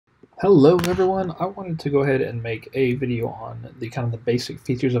Hello everyone, I wanted to go ahead and make a video on the kind of the basic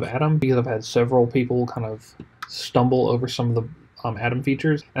features of Atom because I've had several people kind of stumble over some of the Atom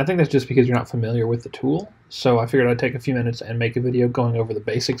features. And I think that's just because you're not familiar with the tool. So I figured I'd take a few minutes and make a video going over the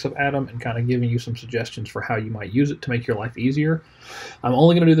basics of Atom and kind of giving you some suggestions for how you might use it to make your life easier. I'm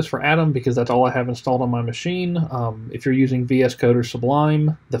only going to do this for Atom because that's all I have installed on my machine. If you're using VS Code or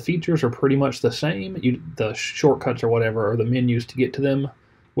Sublime, the features are pretty much the same. The shortcuts or whatever, or the menus to get to them,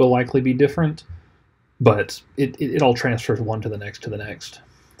 will likely be different, but it all transfers one to the next.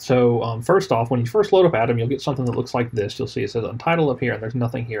 So first off, when you first load up Atom, you'll get something that looks like this. You'll see it says Untitled up here, and there's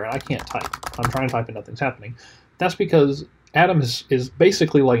nothing here, and I can't type. I'm trying to type and nothing's happening. That's because Atom is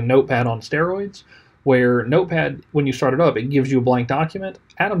basically like Notepad on steroids, where Notepad, when you start it up, it gives you a blank document.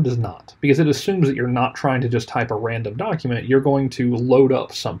 Atom does not, because it assumes that you're not trying to just type a random document. You're going to load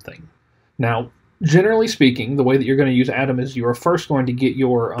up something. Now, generally speaking, the way that you're going to use Atom is you are first going to get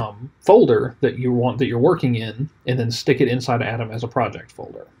your folder that you're working in, and then stick it inside Atom as a project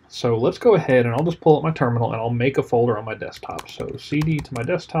folder. So let's go ahead and I'll just pull up my terminal and I'll make a folder on my desktop. So cd to my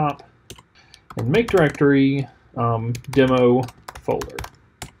desktop and make directory demo folder,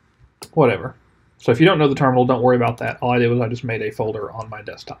 whatever. So if you don't know the terminal, don't worry about that. All I did was I just made a folder on my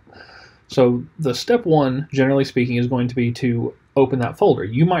desktop. So the step one, generally speaking, is going to be to open that folder.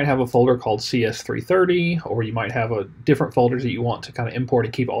 You might have a folder called CS330, or you might have different folders that you want to kind of import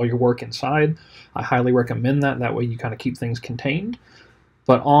and keep all your work inside. I highly recommend that. That way you kind of keep things contained.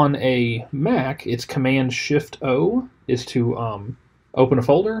 But on a Mac, it's Command-Shift-O is to open a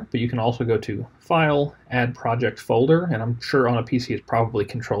folder, but you can also go to File, Add Project Folder, and I'm sure on a PC it's probably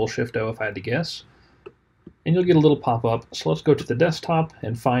Control-Shift-O if I had to guess. And you'll get a little pop-up. So let's go to the desktop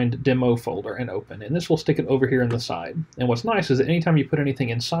and find demo folder and open. And this will stick it over here on the side. And what's nice is that anytime you put anything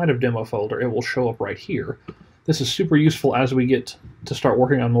inside of demo folder, it will show up right here. This is super useful as we get to start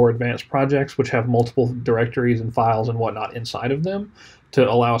working on more advanced projects, which have multiple directories and files and whatnot inside of them, to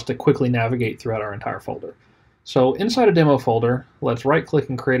allow us to quickly navigate throughout our entire folder. So inside a demo folder, let's right-click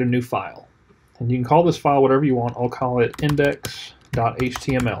and create a new file. And you can call this file whatever you want. I'll call it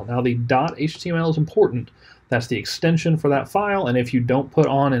index.html. Now the .html is important. That's the extension for that file, and if you don't put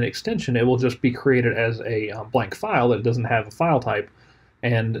on an extension, it will just be created as a blank file that doesn't have a file type.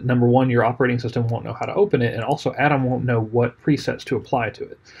 And number one, your operating system won't know how to open it, and also Atom won't know what presets to apply to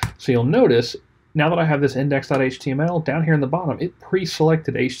it. So you'll notice, now that I have this index.html, down here in the bottom, it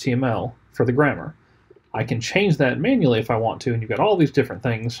pre-selected HTML for the grammar. I can change that manually if I want to, and you've got all these different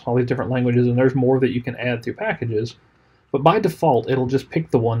things, all these different languages, and there's more that you can add through packages. But by default, it'll just pick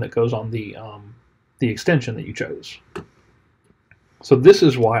the one that goes on the extension that you chose. So this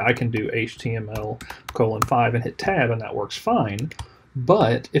is why I can do HTML:5 and hit tab, and that works fine.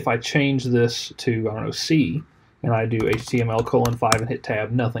 But if I change this to, I don't know, C, and I do HTML:5 and hit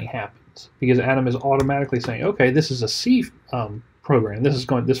tab, nothing happens, because Atom is automatically saying, okay, this is a C program.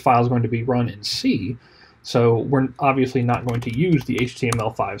 This file is going to be run in C, so we're obviously not going to use the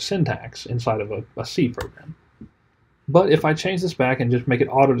HTML5 syntax inside of a C program. But if I change this back and just make it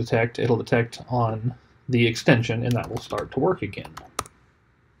auto-detect, it'll detect on the extension, and that will start to work again.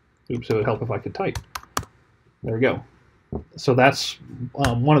 Oops, it would help if I could type. There we go. So that's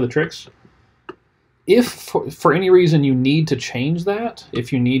one of the tricks. If for any reason you need to change that,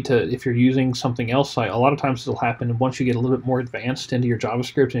 if you're using something else, a lot of times it'll happen once you get a little bit more advanced into your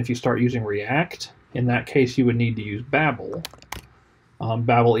JavaScript, and if you start using React, in that case you would need to use Babel,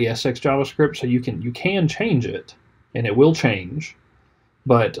 Babel ES6 JavaScript, so you can change it, and it will change,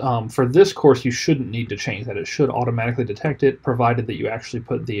 but for this course you shouldn't need to change that. It should automatically detect it, provided that you actually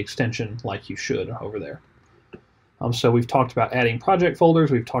put the extension like you should over there. So we've talked about adding project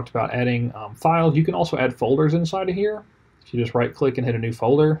folders, we've talked about adding files. You can also add folders inside of here. If you just right click and hit a new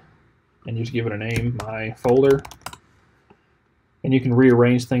folder, and you just give it a name, my folder, and you can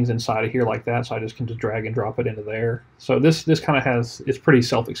rearrange things inside of here like that, so I just can just drag and drop it into there. So this kind of it's pretty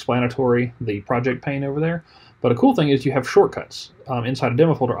self-explanatory, the project pane over there. But a cool thing is you have shortcuts. Inside a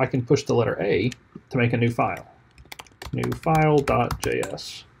demo folder, I can push the letter A to make a new file. New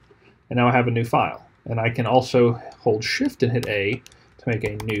file.js. And now I have a new file. And I can also hold Shift and hit A to make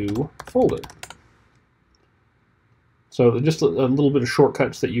a new folder. So just a little bit of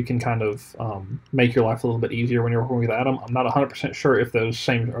shortcuts that you can kind of make your life a little bit easier when you're working with Atom. I'm not 100% sure if those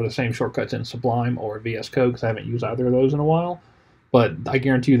are the same shortcuts in Sublime or VS Code, because I haven't used either of those in a while. But I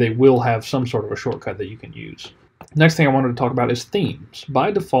guarantee you they will have some sort of a shortcut that you can use. Next thing I wanted to talk about is themes.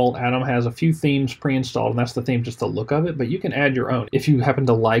 By default, Atom has a few themes pre-installed, and that's the theme, just the look of it, but you can add your own. If you happen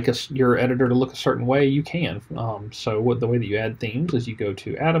to like your editor to look a certain way, you can. So the way that you add themes is you go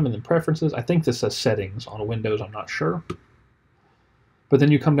to Atom and then Preferences. I think this says Settings on Windows, I'm not sure. But then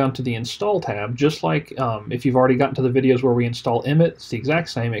you come down to the install tab, just like if you've already gotten to the videos where we install Emmet, it's the exact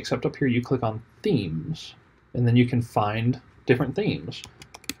same, except up here you click on themes, and then you can find different themes.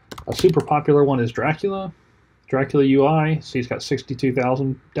 A super popular one is Dracula UI. See, it's got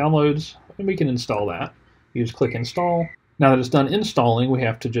 62,000 downloads, and we can install that. You just click install. Now that it's done installing, we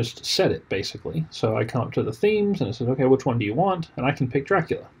have to just set it, basically. So I come up to the themes, and it says, okay, which one do you want? And I can pick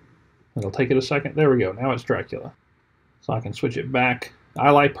Dracula. It'll take it a second. There we go. Now it's Dracula. So I can switch it back.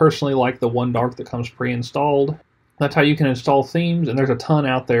 I personally like the One Dark that comes pre-installed. That's how you can install themes, and there's a ton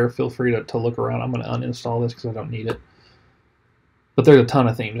out there. Feel free to look around. I'm going to uninstall this because I don't need it. But there's a ton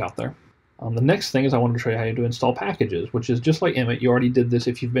of themes out there. The next thing is I wanted to show you how to install packages, which is just like Emmet. You already did this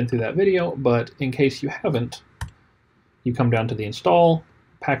if you've been through that video, but in case you haven't, you come down to the install.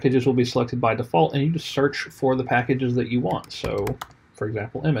 Packages will be selected by default, and you just search for the packages that you want. So, for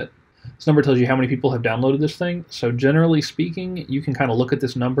example, Emmet. This number tells you how many people have downloaded this thing. So generally speaking, you can kind of look at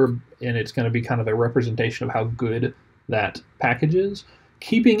this number, and it's going to be kind of a representation of how good that package is,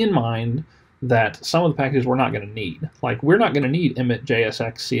 keeping in mind that some of the packages we're not going to need. Like, we're not going to need Emmet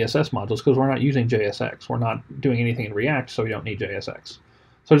JSX CSS modules because we're not using JSX. We're not doing anything in React, so we don't need JSX.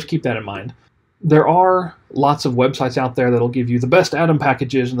 So just keep that in mind. There are lots of websites out there that'll give you the best Atom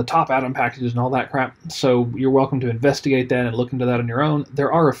packages and the top Atom packages and all that crap, so you're welcome to investigate that and look into that on your own.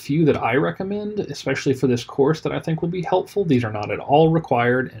 There are a few that I recommend, especially for this course, that I think will be helpful. These are not at all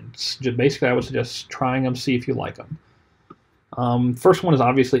required, and basically I would suggest trying them, see if you like them. First one is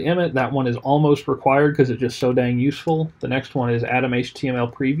obviously Emmet. That one is almost required because it's just so dang useful. The next one is Atom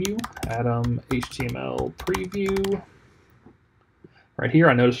HTML Preview. Atom HTML Preview. Right here,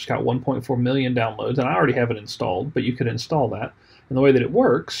 I notice it's got 1.4 million downloads, and I already have it installed, but you could install that. And the way that it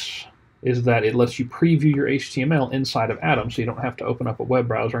works is that it lets you preview your HTML inside of Atom, so you don't have to open up a web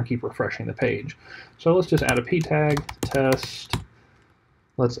browser and keep refreshing the page. So let's just add a p tag, test.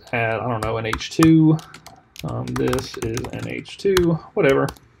 Let's add, I don't know, an h2. This is an h2, whatever.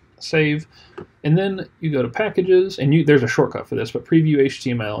 Save. And then you go to packages, and there's a shortcut for this, but preview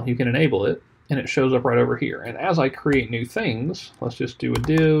HTML, you can enable it, and it shows up right over here. And as I create new things, let's just do a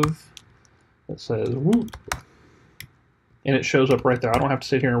div that says whoop, and it shows up right there. I don't have to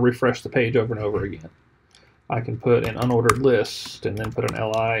sit here and refresh the page over and over again. I can put an unordered list and then put an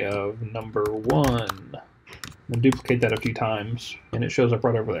li of number 1 and duplicate that a few times, and it shows up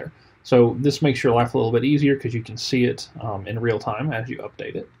right over there. So this makes your life a little bit easier because you can see it in real time as you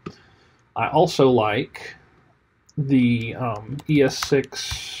update it. I also like the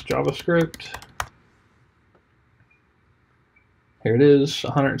ES6 JavaScript. Here it is,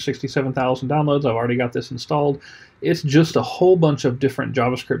 167,000 downloads. I've already got this installed. It's just a whole bunch of different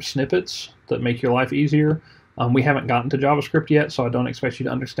JavaScript snippets that make your life easier. We haven't gotten to JavaScript yet, so I don't expect you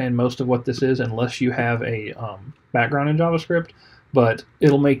to understand most of what this is unless you have a background in JavaScript. But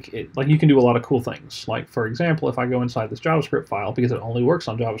it'll make it, like, you can do a lot of cool things. Like, for example, if I go inside this JavaScript file, because it only works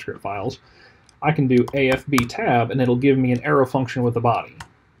on JavaScript files, I can do AFB tab, and it'll give me an arrow function with a body.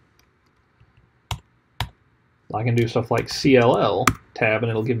 I can do stuff like CLL tab, and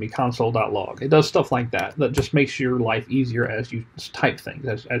it'll give me console.log. It does stuff like that. That just makes your life easier as you type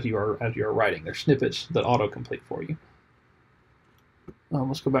things, as you are writing. There's snippets that autocomplete for you.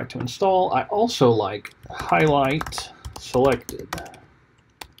 Let's go back to install. I also like highlight selected.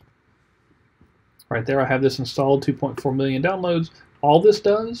 Right there, I have this installed, 2.4 million downloads. All this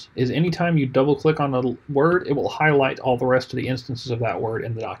does is anytime you double click on a word, it will highlight all the rest of the instances of that word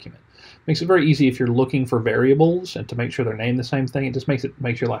in the document. Makes it very easy if you're looking for variables and to make sure they're named the same thing. It just makes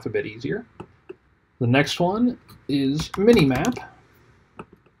your life a bit easier. The next one is Minimap.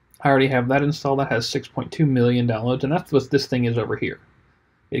 I already have that installed. That has 6.2 million downloads, and that's what this thing is over here.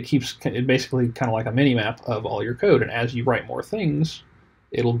 It basically kind of like a mini map of all your code, and as you write more things,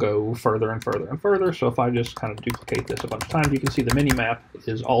 it'll go further and further and further. So if I just kind of duplicate this a bunch of times, you can see the mini map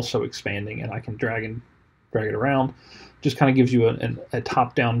is also expanding, and I can drag it around. Just kind of gives you a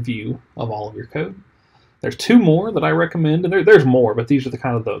top-down view of all of your code. There's two more that I recommend, and there's more, but these are the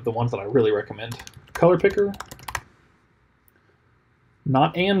kind of the ones that I really recommend. Color Picker.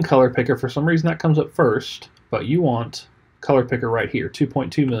 Not and Color Picker. For some reason that comes up first, but you want Color Picker right here,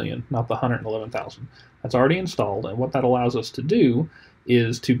 2.2 million, not the 111,000. That's already installed, and what that allows us to do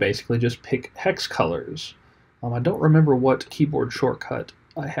is to basically just pick hex colors. I don't remember what keyboard shortcut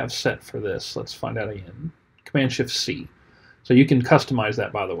I have set for this. Let's find out again. Command-Shift-C. So you can customize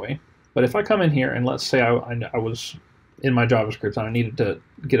that, by the way. But if I come in here and let's say I was in my JavaScript and I needed to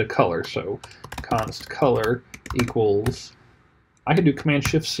get a color, so const color equals, I could do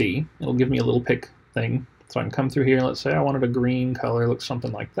Command-Shift-C. It'll give me a little pick thing. So I can come through here and let's say I wanted a green color, looks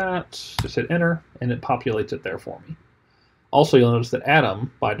something like that. Just hit enter and it populates it there for me. Also, you'll notice that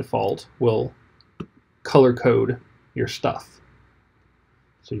Atom, by default, will color code your stuff.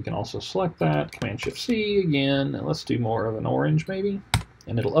 So you can also select that, Command-Shift-C again, and let's do more of an orange maybe,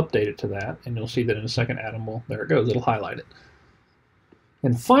 and it'll update it to that, and you'll see that in a second Atom will, there it goes, it'll highlight it.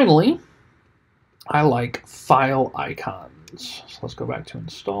 And finally, I like file icons. So let's go back to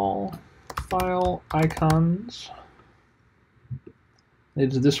install, file icons.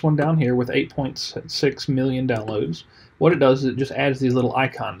 It's this one down here with 8.6 million downloads. What it does is it just adds these little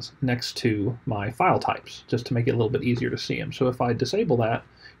icons next to my file types, just to make it a little bit easier to see them. So if I disable that,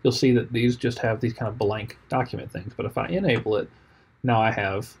 you'll see that these just have these kind of blank document things. But if I enable it, now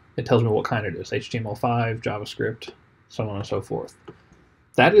it tells me what kind it is, HTML5, JavaScript, so on and so forth.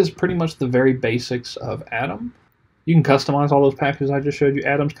 That is pretty much the very basics of Atom. You can customize all those packages I just showed you.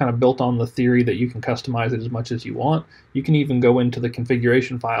 Atom's kind of built on the theory that you can customize it as much as you want. You can even go into the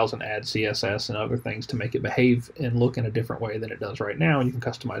configuration files and add CSS and other things to make it behave and look in a different way than it does right now, and you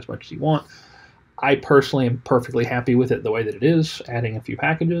can customize as much as you want. I personally am perfectly happy with it the way that it is, adding a few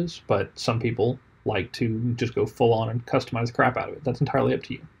packages, but some people like to just go full on and customize the crap out of it. That's entirely up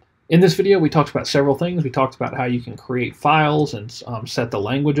to you. In this video, we talked about several things. We talked about how you can create files and set the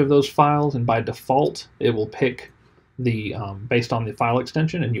language of those files, and by default, it will pick the based on the file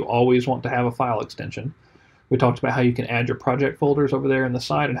extension, and you always want to have a file extension. We talked about how you can add your project folders over there in the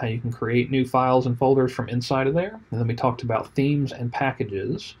side and how you can create new files and folders from inside of there. And then we talked about themes and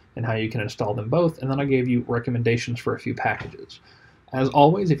packages and how you can install them both. And then I gave you recommendations for a few packages. As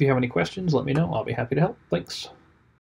always, if you have any questions, let me know. I'll be happy to help. Thanks.